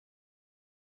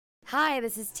Hi,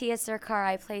 this is Tia Sircar.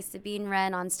 I play Sabine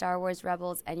Wren on Star Wars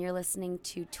Rebels, and you're listening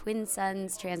to Twin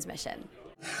Suns Transmission.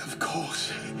 Of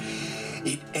course,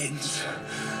 it ends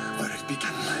where it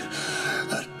began,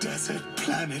 a desert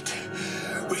planet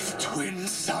with twin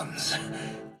suns.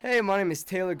 Hey, my name is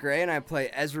Taylor Gray, and I play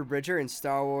Ezra Bridger in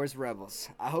Star Wars Rebels.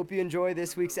 I hope you enjoy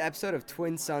this week's episode of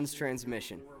Twin Suns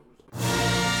Transmission.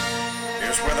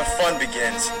 Here's where the fun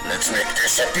begins. Let's make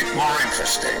this a bit more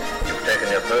interesting. You've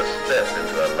taken your first step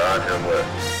into a larger world.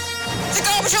 The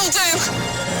garbage will do!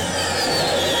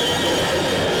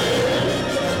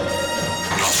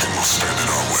 Nothing will stand in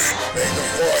our way. May the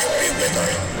Force be with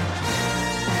us.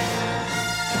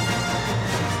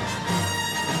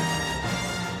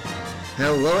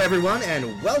 Hello everyone,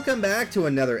 and welcome back to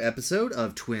another episode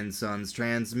of Twin Suns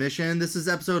Transmission. This is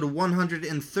episode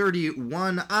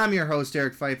 131. I'm your host,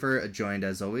 Eric Pfeiffer, joined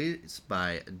as always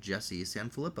by Jesse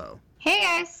Sanfilippo. Hey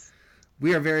guys!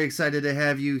 We are very excited to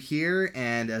have you here,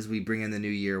 and as we bring in the new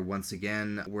year once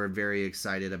again, we're very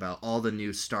excited about all the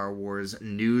new Star Wars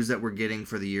news that we're getting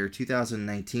for the year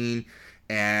 2019,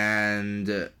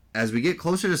 and as we get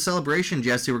closer to Celebration,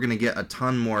 Jesse, we're going to get a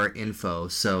ton more info,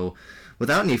 so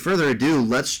without any further ado,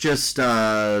 let's just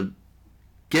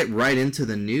get right into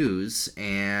the news.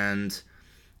 And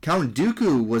Count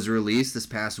Dooku was released this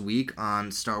past week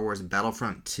on Star Wars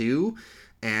Battlefront 2,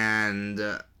 and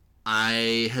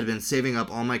I had been saving up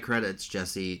all my credits,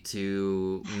 Jesse,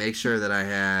 to make sure that I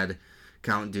had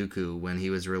Count Dooku when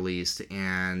he was released,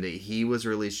 and he was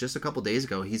released just a couple days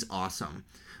ago. He's awesome.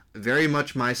 Very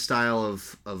much my style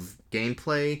of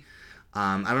gameplay.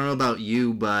 I don't know about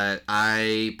you, but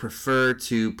I prefer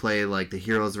to play like the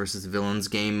heroes versus villains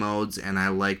game modes, and I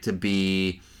like to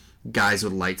be guys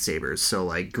with lightsabers, so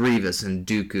like Grievous and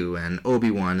Dooku and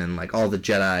Obi-Wan and like all the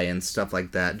Jedi and stuff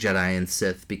like that, Jedi and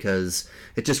Sith, because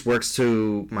it just works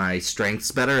to my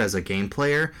strengths better as a game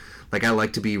player. Like I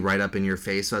like to be right up in your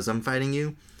face as I'm fighting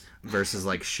you versus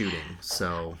like shooting,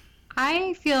 so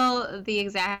I feel the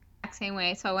exact same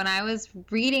way. So when I was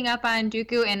reading up on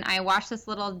Dooku and I watched this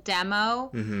little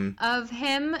demo of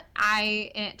him,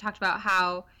 it talked about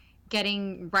how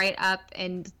getting right up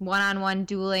and one-on-one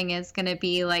dueling is going to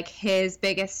be like his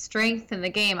biggest strength in the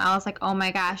game. I was like, oh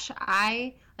my gosh,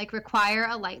 I like require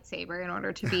a lightsaber in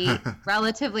order to be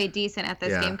relatively decent at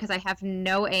this game because I have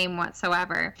no aim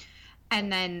whatsoever. And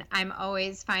then I'm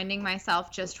always finding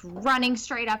myself just running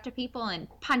straight up to people and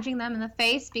punching them in the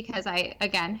face because I,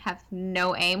 again, have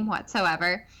no aim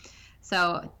whatsoever.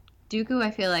 So Dooku, I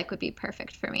feel like, would be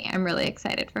perfect for me. I'm really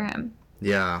excited for him.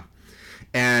 Yeah.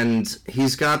 And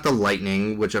he's got the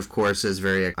lightning, which, of course, is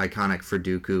very iconic for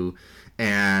Dooku.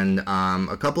 And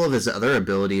a couple of his other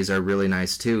abilities are really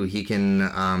nice, too. He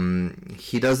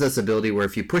does this ability where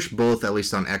if you push both, at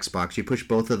least on Xbox, you push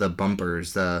both of the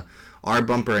bumpers, the R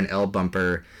bumper and L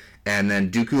bumper, and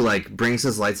then Dooku like brings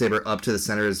his lightsaber up to the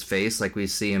center of his face, like we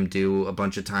see him do a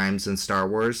bunch of times in Star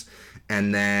Wars,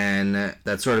 and then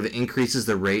that sort of increases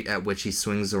the rate at which he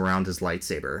swings around his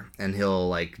lightsaber, and he'll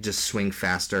like just swing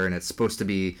faster, and it's supposed to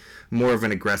be more of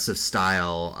an aggressive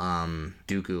style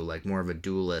Dooku, like more of a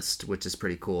duelist, which is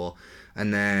pretty cool.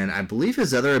 And then I believe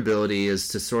his other ability is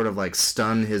to sort of like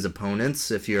stun his opponents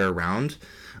if you're around.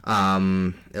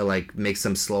 It like makes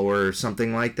them slower or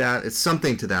something like that. It's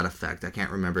something to that effect. I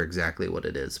can't remember exactly what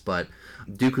it is, but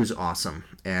Dooku's awesome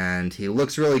and he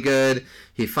looks really good.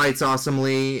 He fights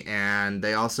awesomely, and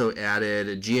they also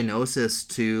added Geonosis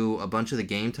to a bunch of the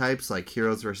game types like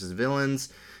Heroes versus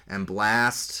Villains and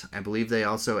Blast. I believe they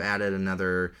also added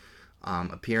another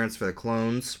appearance for the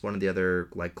clones, one of the other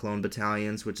like clone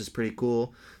battalions, which is pretty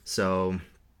cool. So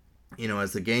you know,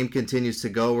 as the game continues to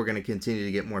go, we're going to continue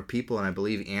to get more people, and I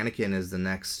believe Anakin is the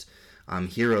next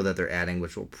hero that they're adding,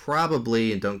 which will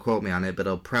probably, and don't quote me on it, but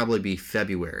it'll probably be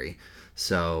February.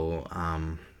 So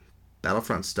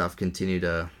Battlefront stuff continue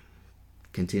to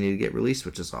get released,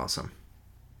 which is awesome.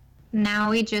 Now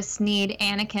we just need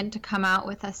Anakin to come out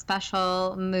with a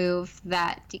special move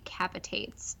that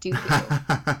decapitates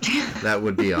Dooku. That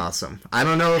would be awesome. I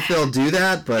don't know if they'll do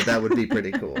that, but that would be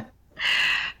pretty cool.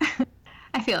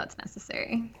 I feel it's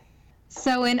necessary.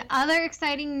 So in other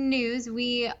exciting news,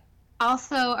 we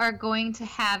also are going to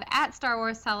have at Star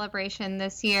Wars Celebration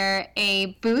this year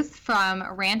a booth from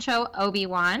Rancho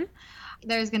Obi-Wan.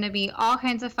 There's going to be all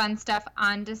kinds of fun stuff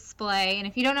on display. And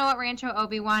if you don't know what Rancho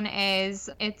Obi-Wan is,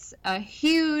 it's a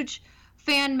huge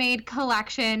fan-made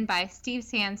collection by Steve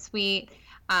Sansweet.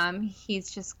 He's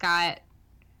just got,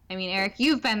 I mean, Eric,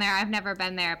 you've been there. I've never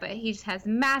been there, but he just has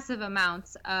massive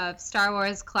amounts of Star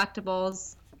Wars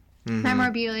collectibles,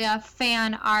 memorabilia,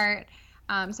 fan art.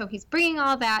 So he's bringing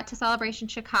all that to Celebration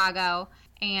Chicago,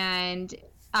 and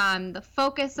The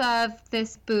focus of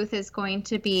this booth is going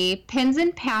to be pins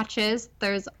and patches.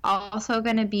 There's also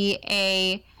going to be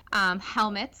a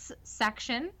helmets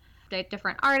section,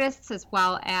 different artists, as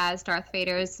well as Darth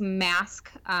Vader's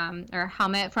mask or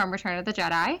helmet from Return of the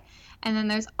Jedi. And then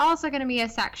there's also going to be a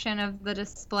section of the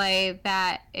display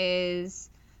that is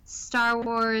Star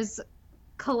Wars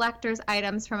collector's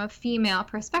items from a female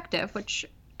perspective, which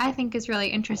I think is really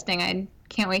interesting. I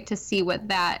can't wait to see what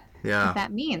that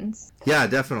means. Yeah,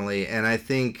 definitely. And I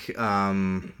think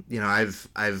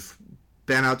I've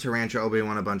been out to Rancho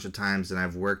Obi-Wan a bunch of times, and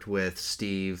I've worked with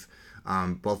Steve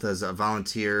both as a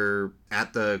volunteer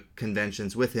at the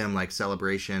conventions with him, like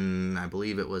Celebration, I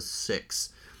believe it was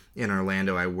 6 in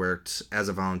Orlando. I worked as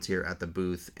a volunteer at the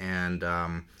booth, and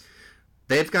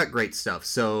they've got great stuff.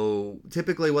 So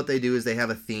typically what they do is they have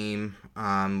a theme.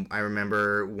 I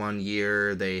remember one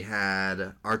year they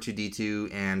had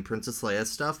R2-D2 and Princess Leia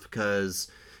stuff because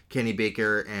Kenny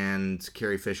Baker and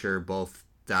Carrie Fisher both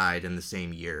died in the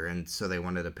same year, and so they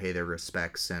wanted to pay their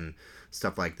respects and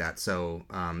stuff like that. So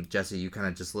Jesse, you kind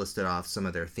of just listed off some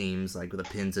of their themes, like with the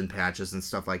pins and patches and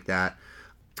stuff like that.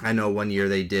 I know one year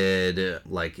they did,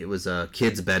 like, it was a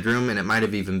kid's bedroom, and it might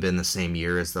have even been the same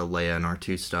year as the Leia and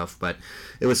R2 stuff, but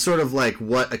it was sort of like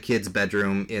what a kid's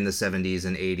bedroom in the 70s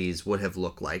and 80s would have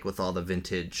looked like with all the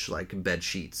vintage, like, bed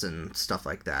sheets and stuff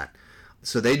like that.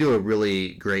 So they do a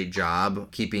really great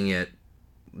job keeping it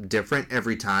different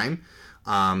every time.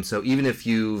 So even if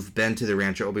you've been to the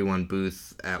Rancho Obi-Wan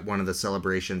booth at one of the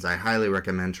celebrations, I highly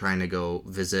recommend trying to go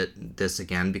visit this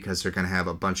again, because they're going to have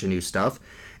a bunch of new stuff.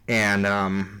 And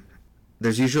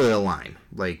there's usually a line.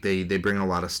 Like, they bring a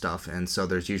lot of stuff, and so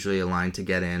there's usually a line to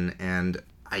get in. And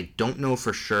I don't know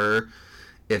for sure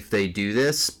if they do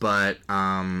this, but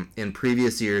in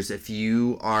previous years, if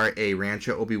you are a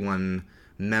Rancho Obi-Wan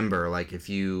member, like if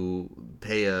you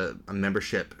pay a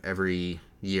membership every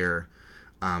year,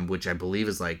 which I believe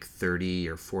is like $30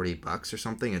 or $40 or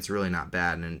something. It's really not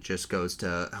bad, and it just goes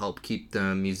to help keep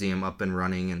the museum up and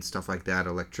running and stuff like that.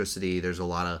 Electricity, there's a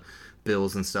lot of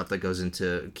bills and stuff that goes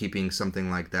into keeping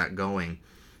something like that going.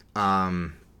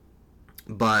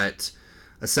 But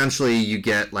essentially you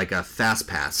get like a fast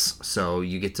pass, so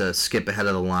you get to skip ahead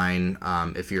of the line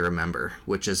if you're a member,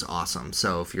 which is awesome.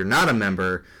 So if you're not a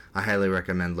member, I highly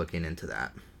recommend looking into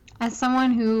that. As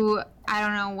someone who, I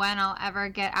don't know when I'll ever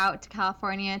get out to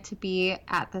California to be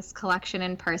at this collection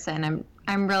in person,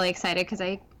 I'm really excited because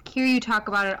I hear you talk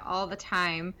about it all the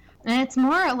time. And it's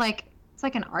more like, it's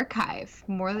like an archive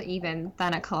more even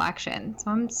than a collection. So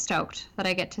I'm stoked that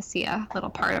I get to see a little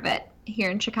part of it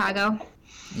here in Chicago.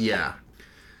 Yeah.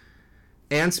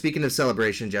 And speaking of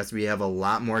Celebration, Jess, we have a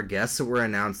lot more guests that were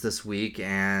announced this week,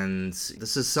 and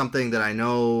this is something that I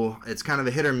know it's kind of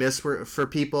a hit or miss for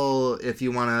people if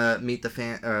you want to meet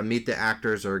the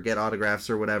actors or get autographs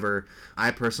or whatever.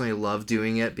 I personally love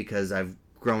doing it because I've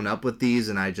grown up with these,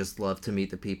 and I just love to meet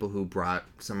the people who brought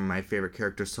some of my favorite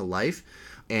characters to life.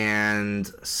 And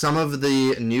some of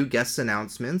the new guest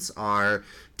announcements are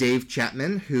Dave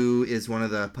Chapman, who is one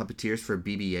of the puppeteers for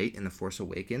BB-8 in The Force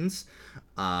Awakens.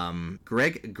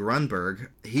 Greg Grunberg,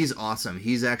 he's awesome.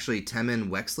 He's actually Temmin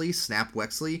Wexley, Snap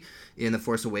Wexley, in The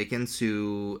Force Awakens,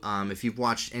 who, if you've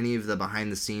watched any of the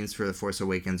behind the scenes for The Force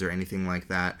Awakens or anything like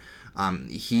that,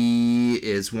 he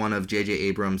is one of J.J.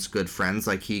 Abrams' good friends,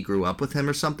 like he grew up with him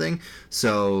or something.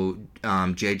 So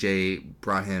J.J.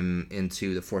 brought him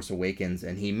into The Force Awakens,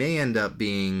 and he may end up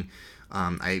being,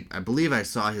 I believe I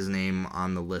saw his name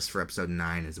on the list for episode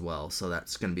 9 as well, so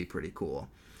that's going to be pretty cool.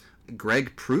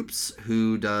 Greg Proops,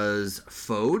 who does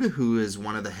Fode, who is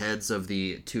one of the heads of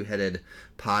the two-headed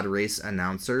pod race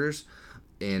announcers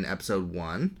in episode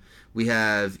 1. We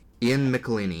have Ian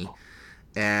McElhinney,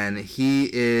 and he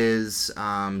is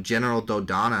General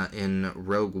Dodonna in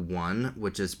Rogue One,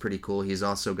 which is pretty cool. He's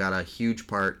also got a huge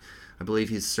part. I believe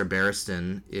he's Sir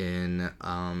Barristan in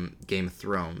Game of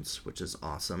Thrones, which is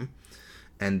awesome.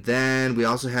 And then we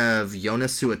also have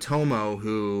Jonas Suotomo,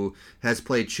 who has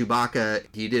played Chewbacca.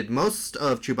 He did most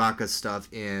of Chewbacca's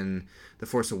stuff in The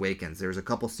Force Awakens. There's a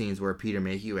couple scenes where Peter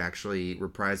Mayhew actually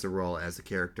reprised the role as the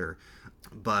character.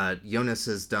 But Jonas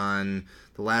has done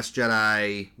The Last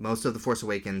Jedi, most of The Force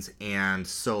Awakens, and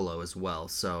Solo as well.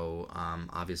 So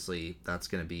obviously that's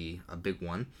going to be a big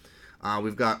one.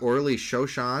 We've got Orly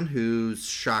Shoshan, who's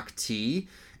Shaak Ti.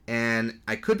 And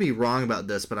I could be wrong about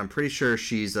this, but I'm pretty sure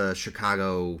she's a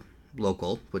Chicago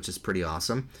local, which is pretty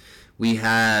awesome. We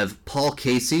have Paul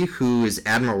Casey, who is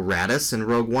Admiral Raddus in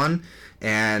Rogue One,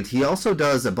 and he also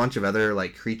does a bunch of other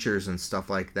like creatures and stuff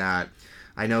like that.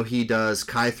 I know he does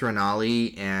Kai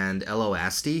Threnali and Elo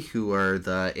Asti, who are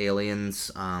the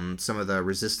aliens, some of the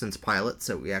Resistance pilots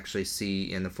that we actually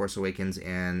see in The Force Awakens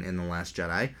and in The Last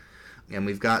Jedi. And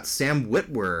we've got Sam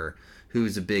Witwer,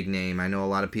 who's a big name. I know a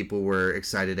lot of people were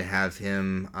excited to have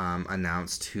him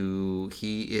announced, who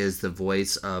he is the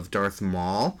voice of Darth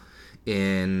Maul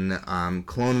in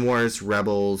Clone Wars,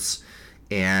 Rebels,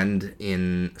 and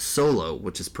in Solo,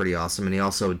 which is pretty awesome. And he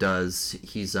also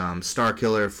he's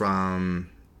Starkiller from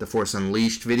the Force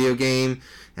Unleashed video game,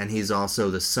 and he's also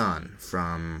the Son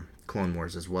from Clone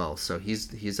Wars as well. So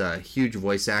he's a huge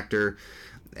voice actor.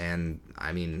 And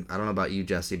I mean, I don't know about you,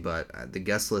 Jesse, but the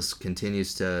guest list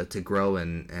continues to grow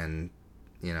and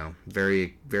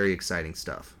very, very exciting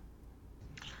stuff.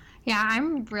 Yeah,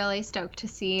 I'm really stoked to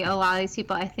see a lot of these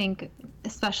people. I think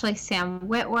especially Sam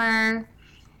Witwer,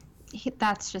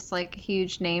 that's just like a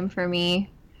huge name for me.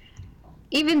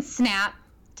 Even Snap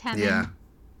Temin. Yeah.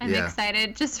 I'm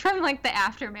excited just from like the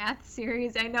Aftermath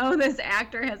series. I know this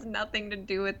actor has nothing to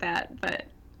do with that, but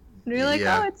you're like,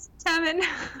 oh, it's Temin.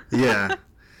 Yeah.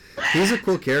 He's a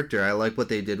cool character. I like what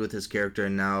they did with his character,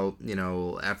 and now,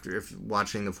 after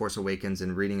watching The Force Awakens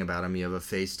and reading about him, you have a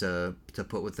face to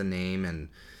put with the name, and,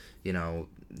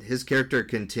 his character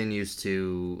continues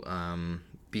to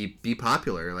be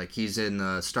popular. Like, he's in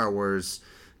the Star Wars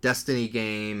Destiny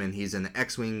game, and he's in the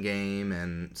X-Wing game,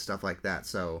 and stuff like that,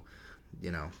 so,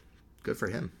 good for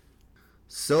him.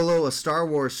 Solo: A Star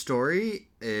Wars Story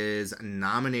is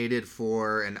nominated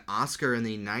for an Oscar in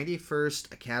the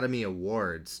 91st Academy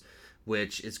Awards,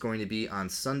 which is going to be on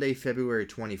Sunday, February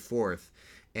 24th.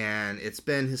 And it's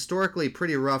been historically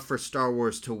pretty rough for Star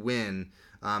Wars to win,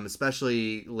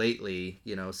 especially lately,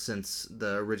 since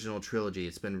the original trilogy.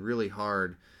 It's been really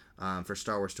hard for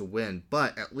Star Wars to win.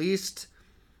 But at least,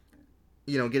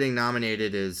 getting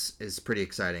nominated is pretty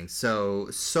exciting. So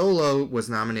Solo was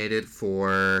nominated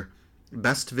for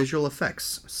Best Visual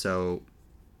Effects, so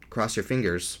cross your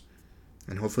fingers,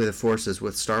 and hopefully the Force is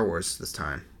with Star Wars this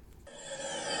time.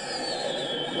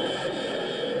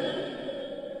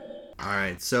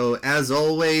 Alright, so as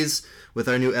always, with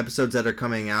our new episodes that are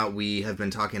coming out, we have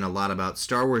been talking a lot about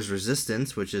Star Wars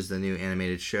Resistance, which is the new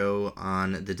animated show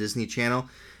on the Disney Channel.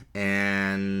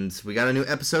 And we got a new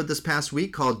episode this past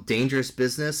week called Dangerous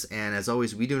Business, and as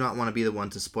always, we do not want to be the one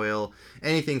to spoil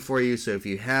anything for you, so if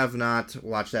you have not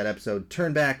watched that episode,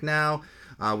 turn back now.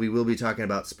 We will be talking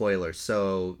about spoilers.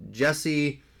 So,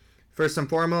 Jesse, first and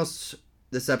foremost,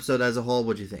 this episode as a whole,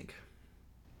 what'd you think?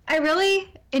 I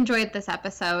really enjoyed this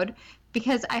episode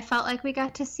because I felt like we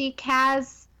got to see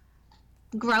Kaz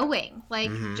growing.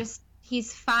 Like,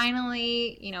 he's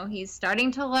finally, he's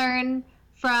starting to learn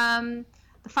from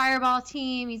the Fireball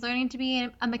team. He's learning to be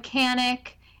a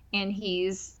mechanic, and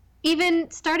he's even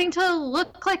starting to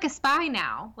look like a spy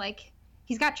now. Like,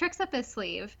 he's got tricks up his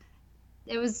sleeve.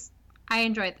 I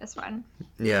enjoyed this one.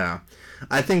 Yeah.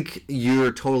 I think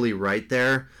you're totally right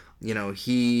there.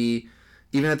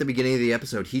 Even at the beginning of the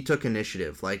episode, he took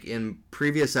initiative. Like, in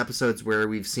previous episodes where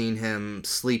we've seen him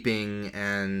sleeping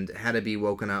and had to be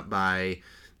woken up by,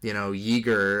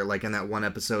 Yeager, like in that one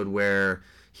episode where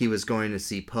he was going to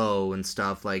see Poe and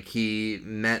stuff, like, he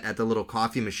met at the little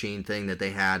coffee machine thing that they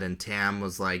had, and Tam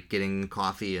was, like, getting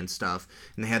coffee and stuff,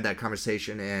 and they had that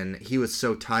conversation, and he was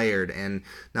so tired. And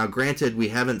now, granted, we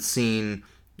haven't seen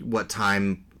what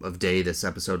time of day this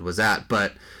episode was at,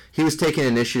 but he was taking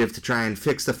initiative to try and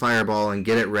fix the Fireball and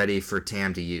get it ready for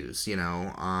Tam to use,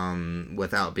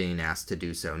 without being asked to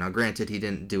do so. Now, granted, he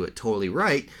didn't do it totally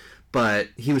right, but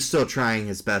he was still trying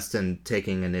his best and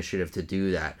taking initiative to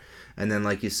do that. And then,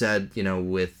 like you said,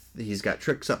 he's got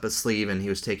tricks up his sleeve, and he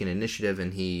was taking initiative,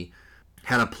 and he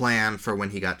had a plan for when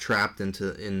he got trapped in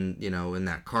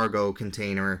that cargo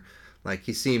container. Like,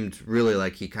 he seemed really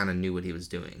like he kind of knew what he was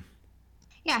doing.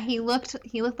 Yeah, he looked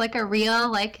like a real,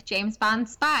 like, James Bond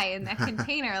spy in that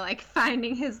container, like,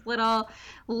 finding his little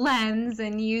lens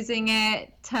and using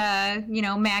it to,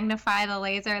 magnify the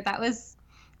laser. That was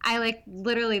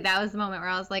that was the moment where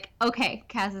I was like, okay,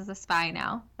 Kaz is a spy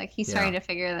now. Like, he's starting to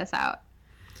figure this out.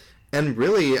 And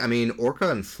really, I mean, Orca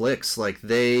and Flix, like,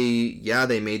 they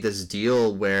made this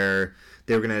deal where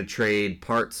they were going to trade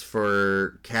parts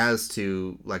for Kaz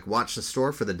to, like, watch the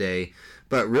store for the day.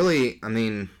 But really, I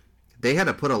mean, they had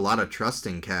to put a lot of trust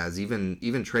in Kaz,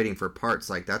 even trading for parts.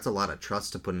 Like, that's a lot of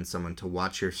trust to put in someone to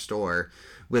watch your store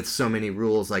with so many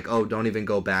rules, like, oh, don't even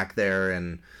go back there,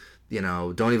 and,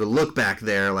 don't even look back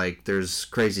there, like, there's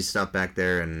crazy stuff back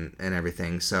there and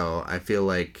everything. So I feel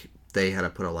like they had to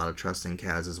put a lot of trust in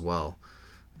Kaz as well.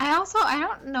 I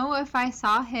don't know if I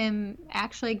saw him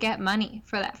actually get money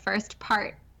for that first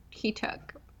part he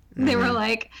took. They were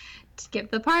like,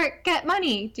 Skip the part, get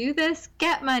money. Do this,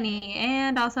 get money,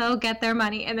 and also get their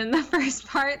money. And then the first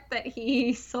part that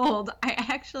he sold, I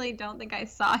actually don't think I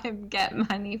saw him get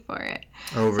money for it.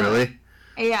 Oh, really?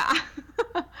 So, yeah.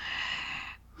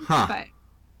 Huh. But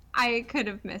I could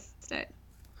have missed it.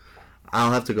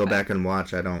 I'll have to go back and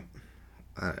watch.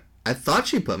 I thought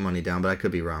she put money down, but I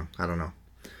could be wrong. I don't know.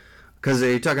 Because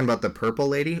are you talking about the purple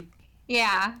lady?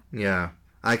 Yeah. Yeah.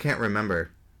 I can't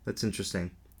remember. That's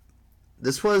interesting.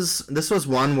 This was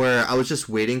one where I was just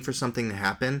waiting for something to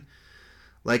happen.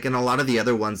 Like in a lot of the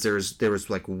other ones, there was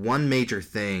like one major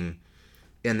thing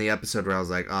in the episode where I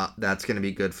was like, oh, that's going to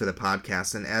be good for the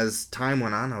podcast. And as time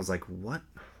went on, I was like, what?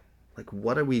 Like,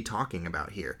 what are we talking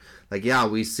about here? Like, yeah,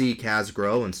 we see Kaz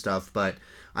grow and stuff, but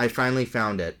I finally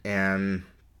found it. And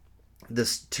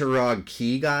this Turog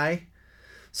Key guy,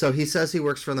 so he says he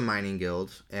works for the Mining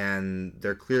Guild, and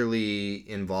they're clearly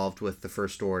involved with the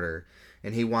First Order,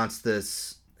 and he wants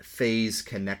this phase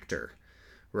connector,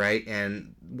 right?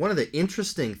 And one of the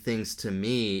interesting things to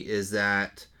me is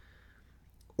that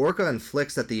Orca and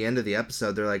Flix at the end of the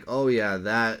episode, they're like, oh yeah,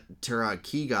 that Turog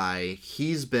Key guy,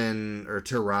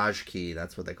 Turaj Key,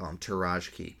 that's what they call him,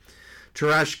 Turaj Key.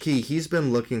 Turaj Key, he's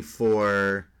been looking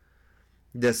for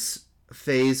this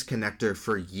phase connector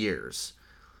for years.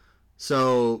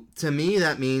 So to me,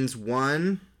 that means,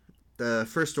 one, the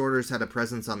First Order's had a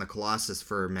presence on the Colossus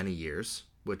for many years,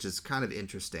 which is kind of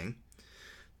interesting.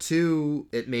 Two,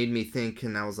 it made me think,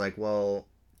 and I was like, well,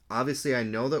 obviously I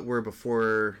know that we're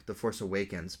before The Force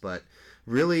Awakens, but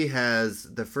really has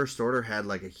the First Order had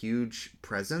like a huge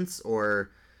presence or,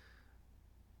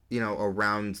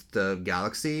 around the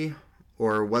galaxy,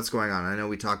 or what's going on? I know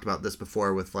we talked about this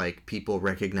before with like people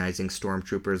recognizing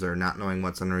stormtroopers or not knowing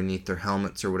what's underneath their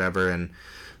helmets or whatever, and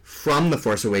from The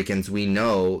Force Awakens we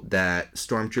know that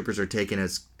stormtroopers are taken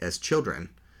as children,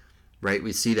 right?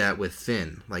 We see that with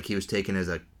Finn, like he was taken as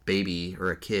a baby or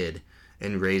a kid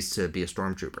and raised to be a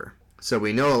stormtrooper. So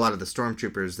we know a lot of the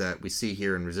stormtroopers that we see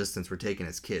here in Resistance were taken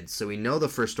as kids. So we know the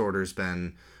First Order's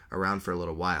been around for a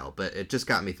little while, but it just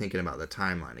got me thinking about the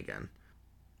timeline again.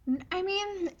 I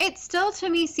mean, it still to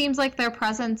me seems like their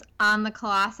presence on the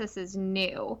Colossus is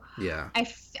new. Yeah.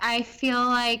 I feel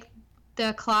like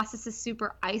the Colossus is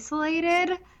super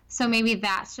isolated, so maybe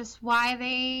that's just why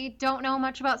they don't know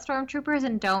much about stormtroopers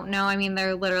and don't know. I mean,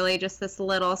 they're literally just this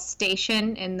little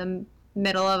station in the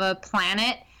middle of a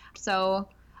planet, so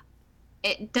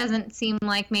it doesn't seem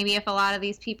like maybe if a lot of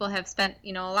these people have spent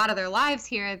a lot of their lives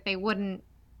here, they would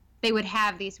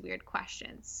have these weird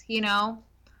questions,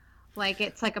 like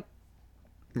it's like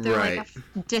they're right. like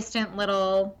a distant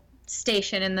little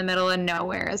station in the middle of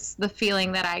nowhere is the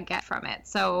feeling that I get from it.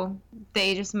 So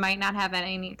they just might not have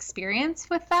any experience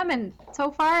with them and so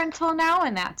far until now,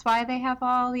 and that's why they have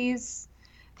all these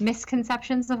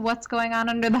misconceptions of what's going on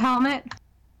under the helmet.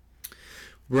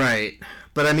 Right.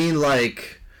 But I mean,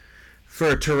 like,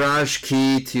 for Turaj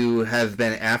Key to have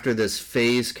been after this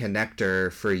phase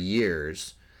connector for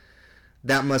years,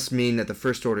 that must mean that the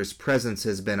First Order's presence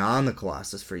has been on the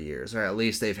Colossus for years, or at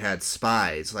least they've had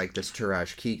spies like this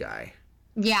Turaj Key guy.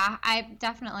 Yeah, I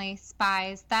definitely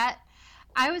spies. That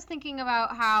I was thinking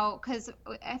about how, because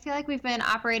I feel like we've been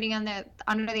operating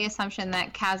under the assumption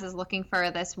that Kaz is looking for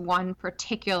this one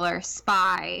particular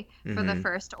spy for the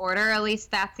First Order. At least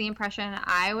that's the impression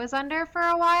I was under for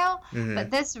a while.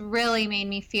 But this really made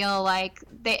me feel like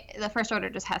the First Order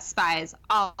just has spies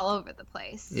all over the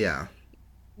place. Yeah.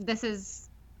 This is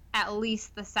at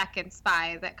least the second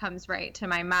spy that comes right to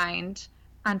my mind,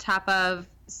 on top of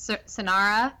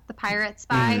Sonara, the pirate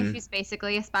spy. She's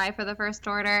basically a spy for the First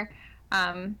Order.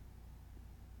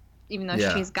 Even though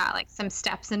she's got like some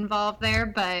steps involved there,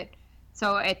 but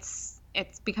so it's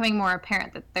becoming more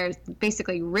apparent that there's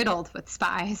basically riddled with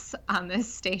spies on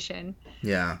this station.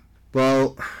 Yeah.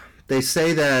 Well, they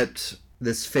say that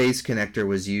this phase connector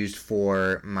was used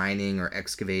for mining or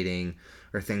excavating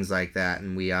or things like that,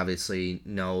 and we obviously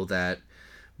know that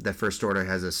the First Order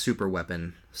has a super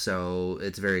weapon, so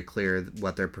it's very clear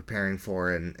what they're preparing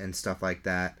for and stuff like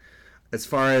that. As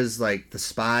far as like the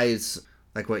spies,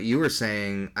 like what you were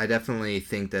saying, I definitely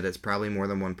think that it's probably more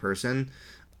than one person.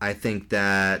 I think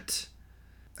that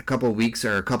a couple weeks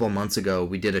or a couple months ago,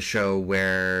 we did a show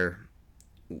where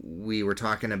we were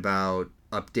talking about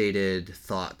updated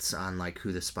thoughts on like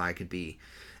who the spy could be.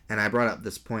 And I brought up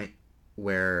this point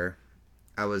where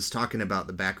I was talking about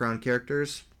the background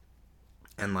characters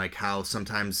and like how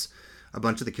sometimes a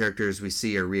bunch of the characters we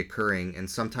see are reoccurring, and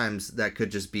sometimes that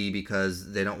could just be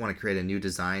because they don't want to create a new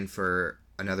design for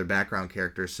another background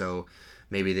character, so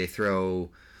maybe they throw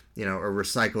a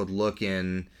recycled look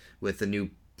in with a new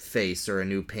face or a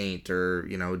new paint or,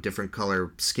 you know, different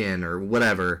color skin or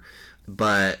whatever.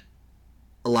 But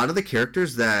a lot of the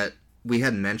characters that we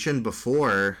had mentioned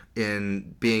before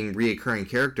in being reoccurring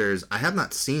characters, I have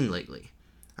not seen lately.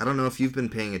 I don't know if you've been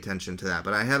paying attention to that,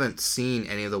 but I haven't seen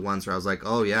any of the ones where I was like,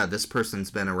 oh yeah, this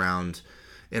person's been around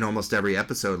in almost every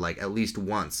episode, like at least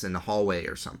once in the hallway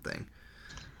or something.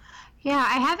 Yeah,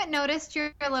 I haven't noticed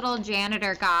your little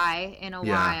janitor guy in a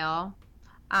while.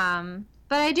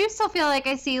 But I do still feel like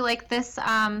I see like this,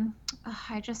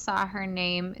 I just saw her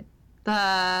name.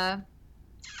 I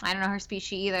don't know her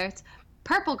species either. It's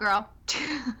Purple Girl.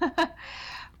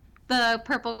 The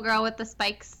purple girl with the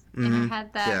spikes in her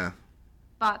head that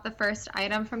bought the first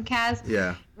item from Kaz.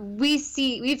 Yeah.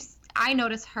 I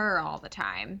notice her all the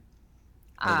time.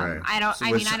 Okay.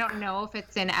 I don't know if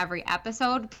it's in every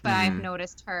episode, but I've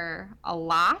noticed her a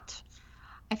lot.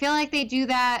 I feel like they do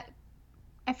that.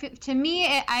 To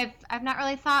me, I've not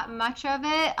really thought much of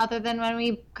it other than when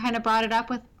we kind of brought it up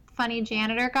with funny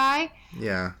janitor guy.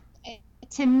 Yeah.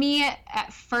 To me,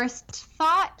 at first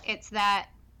thought, it's that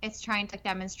it's trying to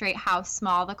demonstrate how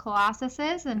small the Colossus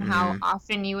is and how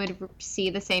often you would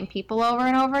see the same people over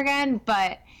and over again.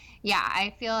 But yeah,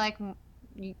 I feel like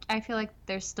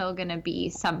there's still going to be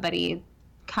somebody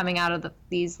coming out of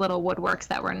these little woodworks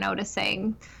that we're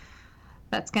noticing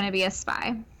that's going to be a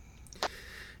spy.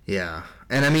 Yeah.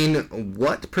 And I mean,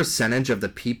 what percentage of the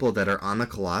people that are on the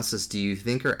Colossus do you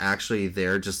think are actually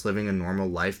there just living a normal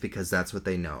life because that's what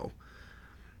they know?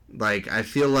 Like, I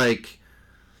feel like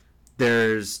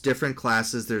there's different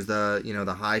classes. There's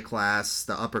the high class,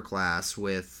 the upper class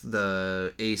with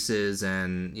the aces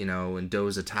and, and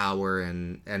Doza Tower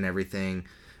and everything.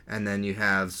 And then you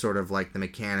have sort of like the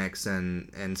mechanics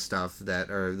and stuff that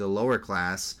are the lower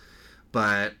class.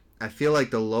 But I feel like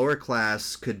the lower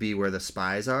class could be where the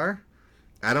spies are.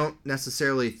 I don't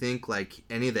necessarily think like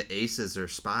any of the aces are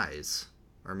spies.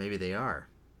 Or maybe they are.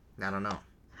 I don't know.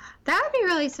 That would be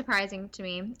really surprising to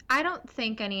me. I don't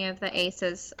think any of the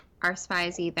aces are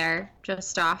spies either,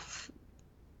 just off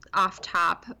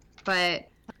top, but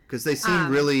because they seem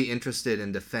really interested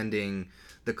in defending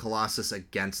the Colossus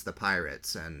against the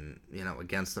pirates and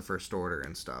against the First Order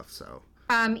and stuff. So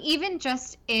even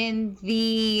just in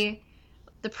the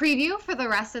preview for the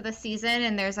rest of the season,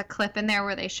 and there's a clip in there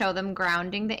where they show them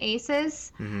grounding the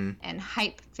aces, and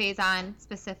Hype Phazon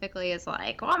specifically is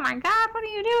like, "Oh my God, what are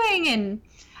you doing?" And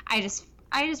I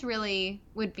just really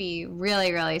would be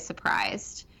really, really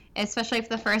surprised, especially if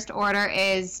the First Order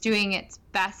is doing its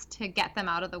best to get them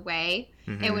out of the way.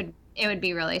 It would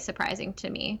be really surprising to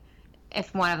me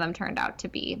if one of them turned out to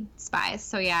be spies.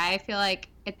 So yeah, I feel like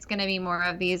it's going to be more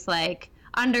of these like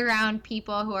underground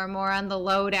people who are more on the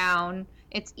lowdown.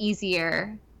 It's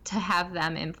easier to have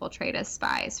them infiltrate as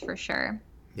spies for sure.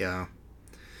 Yeah,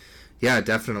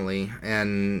 definitely.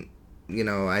 And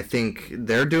I think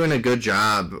they're doing a good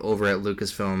job over at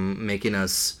Lucasfilm making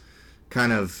us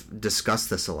kind of discuss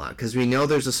this a lot because we know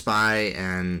there's a spy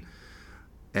and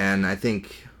I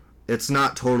think it's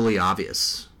not totally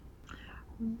obvious.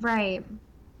 Right.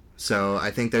 So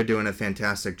I think they're doing a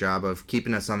fantastic job of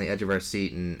keeping us on the edge of our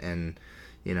seat and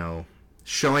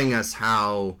showing us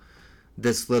how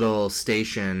this little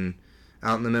station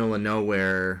out in the middle of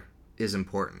nowhere is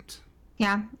important.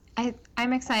 Yeah.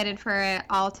 I'm excited for it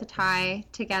all to tie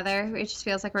together. It just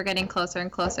feels like we're getting closer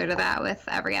and closer to that with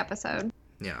every episode.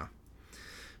 Yeah.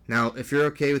 Now, if you're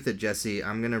okay with it, Jesse,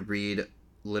 I'm going to read,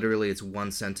 literally it's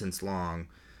one sentence long,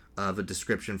 of a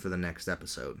description for the next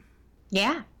episode.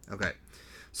 Yeah. Okay.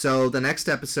 So the next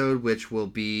episode, which will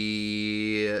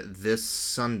be this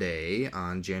Sunday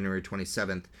on January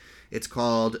 27th, it's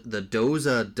called The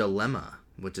Doza Dilemma,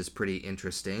 which is pretty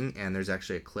interesting, and there's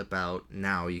actually a clip out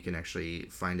now. You can actually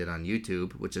find it on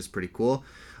YouTube, which is pretty cool.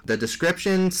 The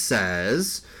description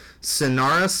says,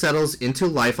 Synara settles into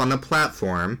life on the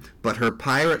platform, but her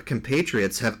pirate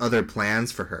compatriots have other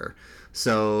plans for her.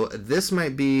 So this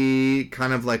might be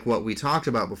kind of like what we talked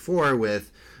about before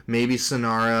with maybe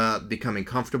Synara becoming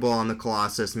comfortable on the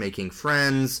Colossus, making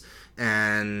friends,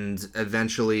 and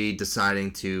eventually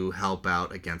deciding to help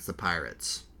out against the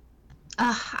pirates.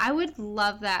 I would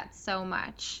love that so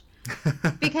much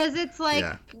because it's like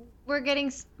we're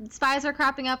getting spies are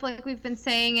cropping up like we've been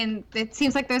saying, and it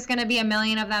seems like there's going to be a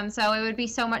million of them. So it would be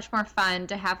so much more fun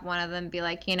to have one of them be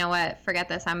like, you know what, forget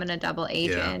this, I'm going to double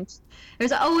agent. Yeah.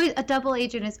 There's always a double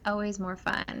agent is always more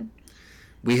fun.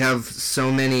 We have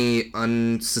so many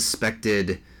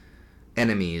unsuspected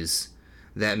enemies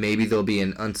that maybe there'll be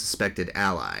an unsuspected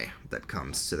ally that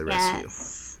comes to the rescue.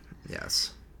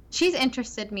 Yes. She's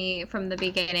interested me from the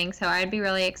beginning, so I'd be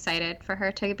really excited for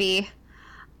her to be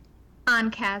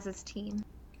on Kaz's team.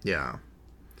 Yeah.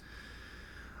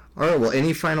 All right, well,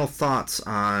 any final thoughts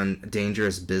on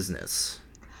Dangerous Business?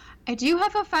 I do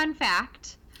have a fun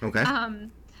fact. Okay.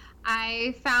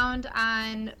 I found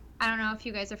on, I don't know if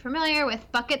you guys are familiar with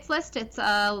Buckets List. It's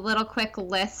a little quick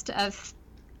list of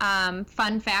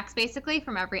fun facts, basically,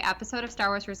 from every episode of Star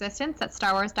Wars Resistance that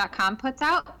StarWars.com puts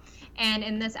out. And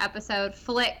in this episode,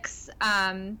 Flix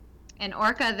and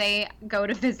Orca, they go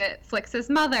to visit Flix's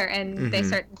mother, and they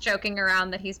start joking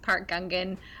around that he's part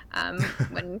Gungan,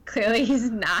 when clearly he's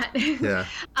not. Yeah.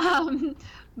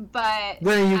 But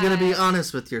when are you going to be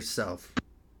honest with yourself?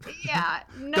 Yeah,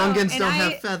 no. Gungans don't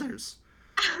have feathers.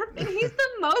 He's the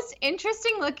most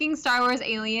interesting looking Star Wars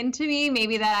alien to me,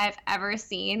 maybe that I've ever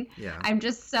seen. Yeah. I'm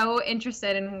just so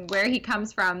interested in where he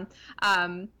comes from.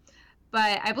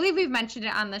 But I believe we've mentioned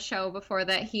it on the show before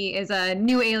that he is a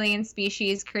new alien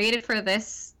species created for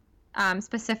this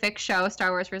specific show, Star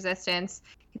Wars Resistance.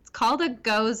 It's called a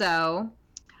Gozo.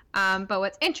 But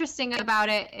what's interesting about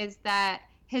it is that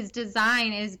his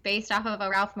design is based off of a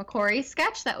Ralph McQuarrie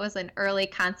sketch that was an early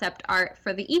concept art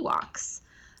for the Ewoks.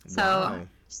 So I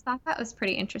just thought that was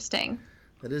pretty interesting.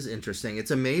 That is interesting.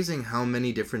 It's amazing how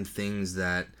many different things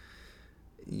that,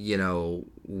 you know,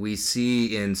 we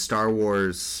see in Star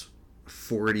Wars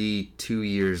 42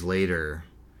 years later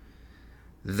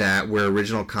that were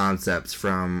original concepts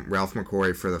from Ralph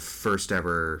McQuarrie for the first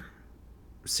ever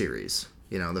series,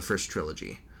 you know, the first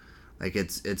trilogy. Like,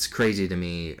 it's crazy to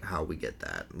me how we get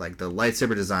that. Like, the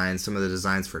lightsaber designs, some of the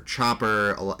designs for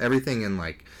Chopper, everything in,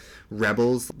 like,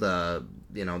 Rebels, the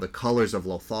colors of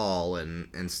Lothal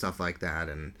and stuff like that.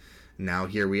 And now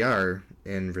here we are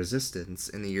in Resistance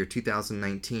in the year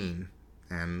 2019,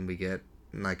 and we get,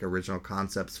 like, original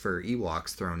concepts for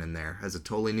Ewoks thrown in there as a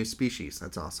totally new species.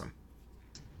 That's awesome.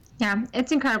 Yeah,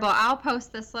 it's incredible. I'll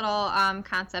post this little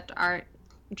concept art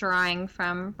drawing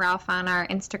from Ralph on our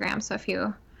Instagram, so if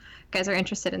you guys are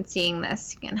interested in seeing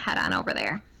this, you can head on over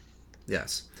there.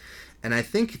 Yes. And I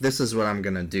think this is what I'm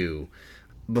going to do.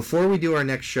 Before we do our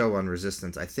next show on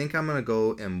Resistance, I think I'm going to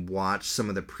go and watch some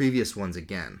of the previous ones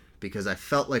again, because I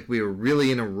felt like we were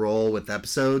really in a roll with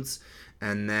episodes,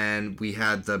 and then we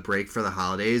had the break for the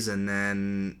holidays, and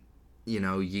then, you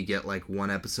know, you get like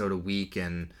one episode a week,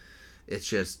 and it's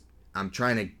just, I'm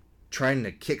trying to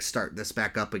kickstart this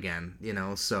back up again, you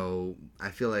know, so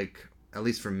I feel like, at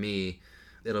least for me,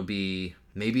 it'll be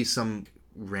maybe some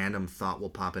random thought will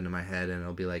pop into my head and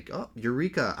it'll be like, oh,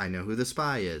 Eureka, I know who the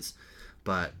spy is.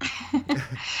 But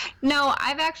no,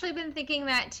 I've actually been thinking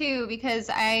that too, because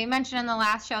I mentioned in the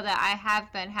last show that I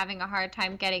have been having a hard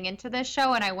time getting into this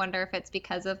show, and I wonder if it's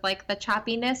because of like the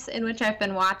choppiness in which I've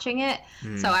been watching it.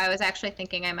 So I was actually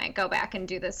thinking I might go back and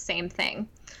do the same thing.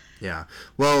 Yeah.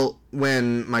 Well,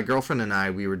 when my girlfriend and I,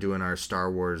 we were doing our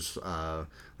Star Wars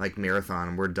like marathon,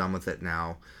 and we're done with it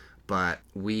now. But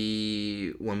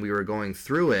when we were going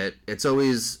through it, it's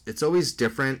always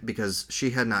different because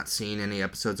she had not seen any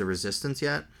episodes of Resistance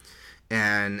yet.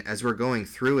 And as we're going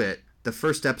through it, the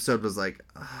first episode was like,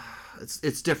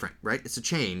 it's different, right? It's a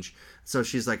change. So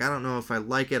she's like, I don't know if I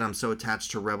like it. I'm so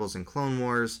attached to Rebels and Clone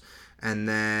Wars. And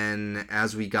then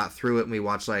as we got through it and we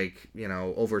watched, like, you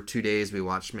know, over 2 days, we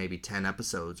watched maybe 10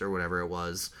 episodes or whatever it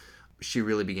was. She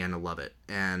really began to love it.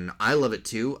 And I love it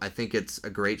too. I think it's a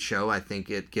great show. I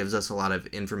think it gives us a lot of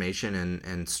information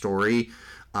and story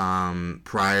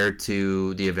prior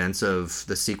to the events of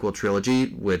the sequel trilogy,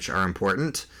 which are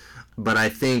important. But I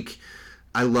think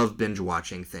I love binge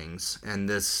watching things, and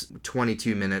this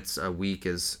 22 minutes a week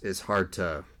is hard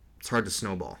to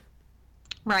snowball.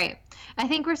 Right. I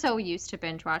think we're so used to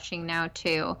binge watching now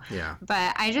too. Yeah.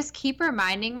 But I just keep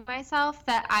reminding myself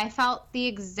that I felt the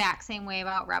exact same way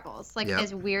about Rebels. Like,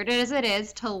 as weird as it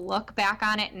is to look back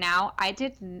on it now,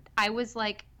 I was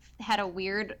like, had a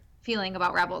weird feeling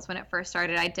about Rebels when it first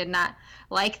started. I did not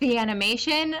like the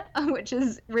animation, which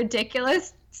is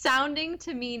ridiculous sounding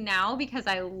to me now because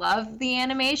I love the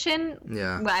animation.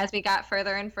 Yeah. As we got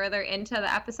further and further into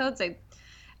the episodes,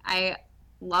 I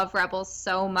love Rebels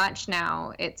so much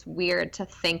now. It's weird to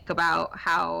think about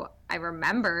how I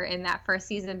remember in that first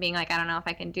season being like, I don't know if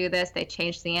I can do this. They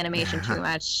changed the animation too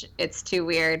much. It's too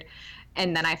weird.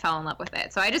 And then I fell in love with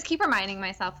it. So I just keep reminding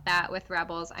myself that with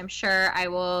Rebels. I'm sure I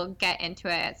will get into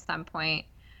it at some point.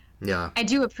 Yeah. I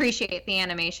do appreciate the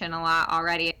animation a lot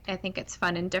already. I think it's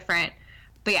fun and different.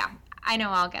 But yeah, I know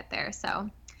I'll get there. So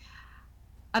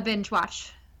a binge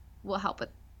watch will help with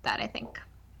that, I think.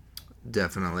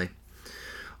 Definitely.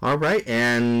 All right,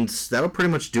 and that'll pretty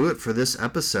much do it for this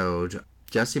episode.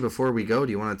 Jesse, before we go,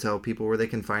 do you want to tell people where they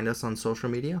can find us on social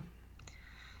media?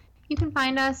 You can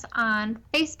find us on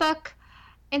Facebook,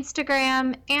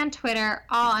 Instagram, and Twitter,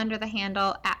 all under the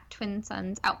handle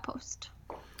 @TwinSonsOutpost.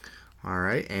 All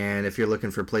right, and if you're looking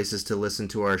for places to listen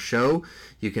to our show,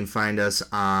 you can find us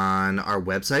on our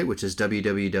website, which is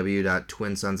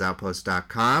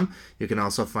www.twinsonsoutpost.com. You can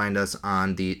also find us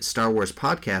on the Star Wars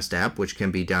Podcast app, which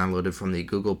can be downloaded from the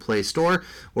Google Play Store,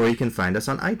 or you can find us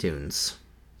on iTunes.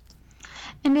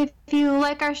 And if you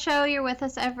like our show, you're with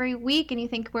us every week, and you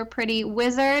think we're pretty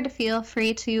wizard, feel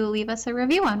free to leave us a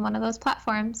review on one of those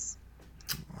platforms.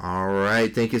 All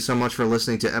right. Thank you so much for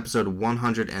listening to episode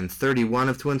 131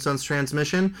 of Twin Suns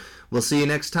Transmission. We'll see you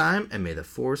next time, and may the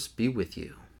Force be with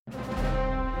you.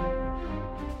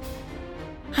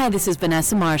 Hi, this is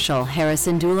Vanessa Marshall,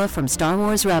 Harrison Dula from Star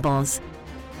Wars Rebels.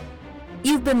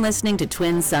 You've been listening to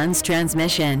Twin Suns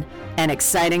Transmission, an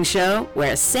exciting show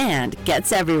where sand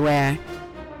gets everywhere.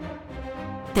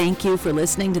 Thank you for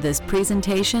listening to this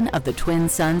presentation of the Twin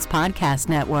Suns Podcast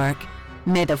Network.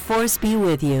 May the Force be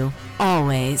with you,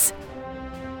 always.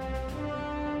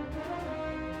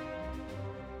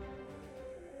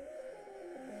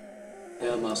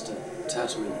 Airmaster,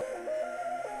 Tatooine.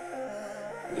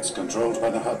 It's controlled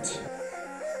by the Hutt.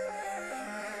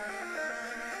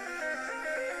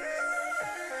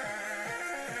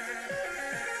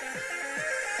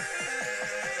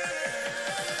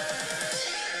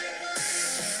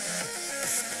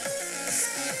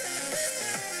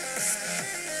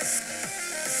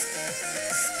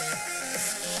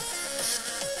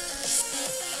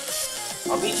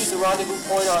 I'll meet you at the rendezvous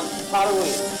point on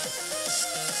Tatooine.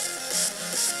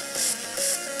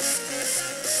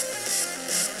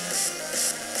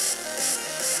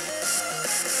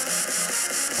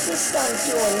 This son's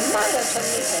doing murder to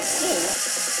me, King.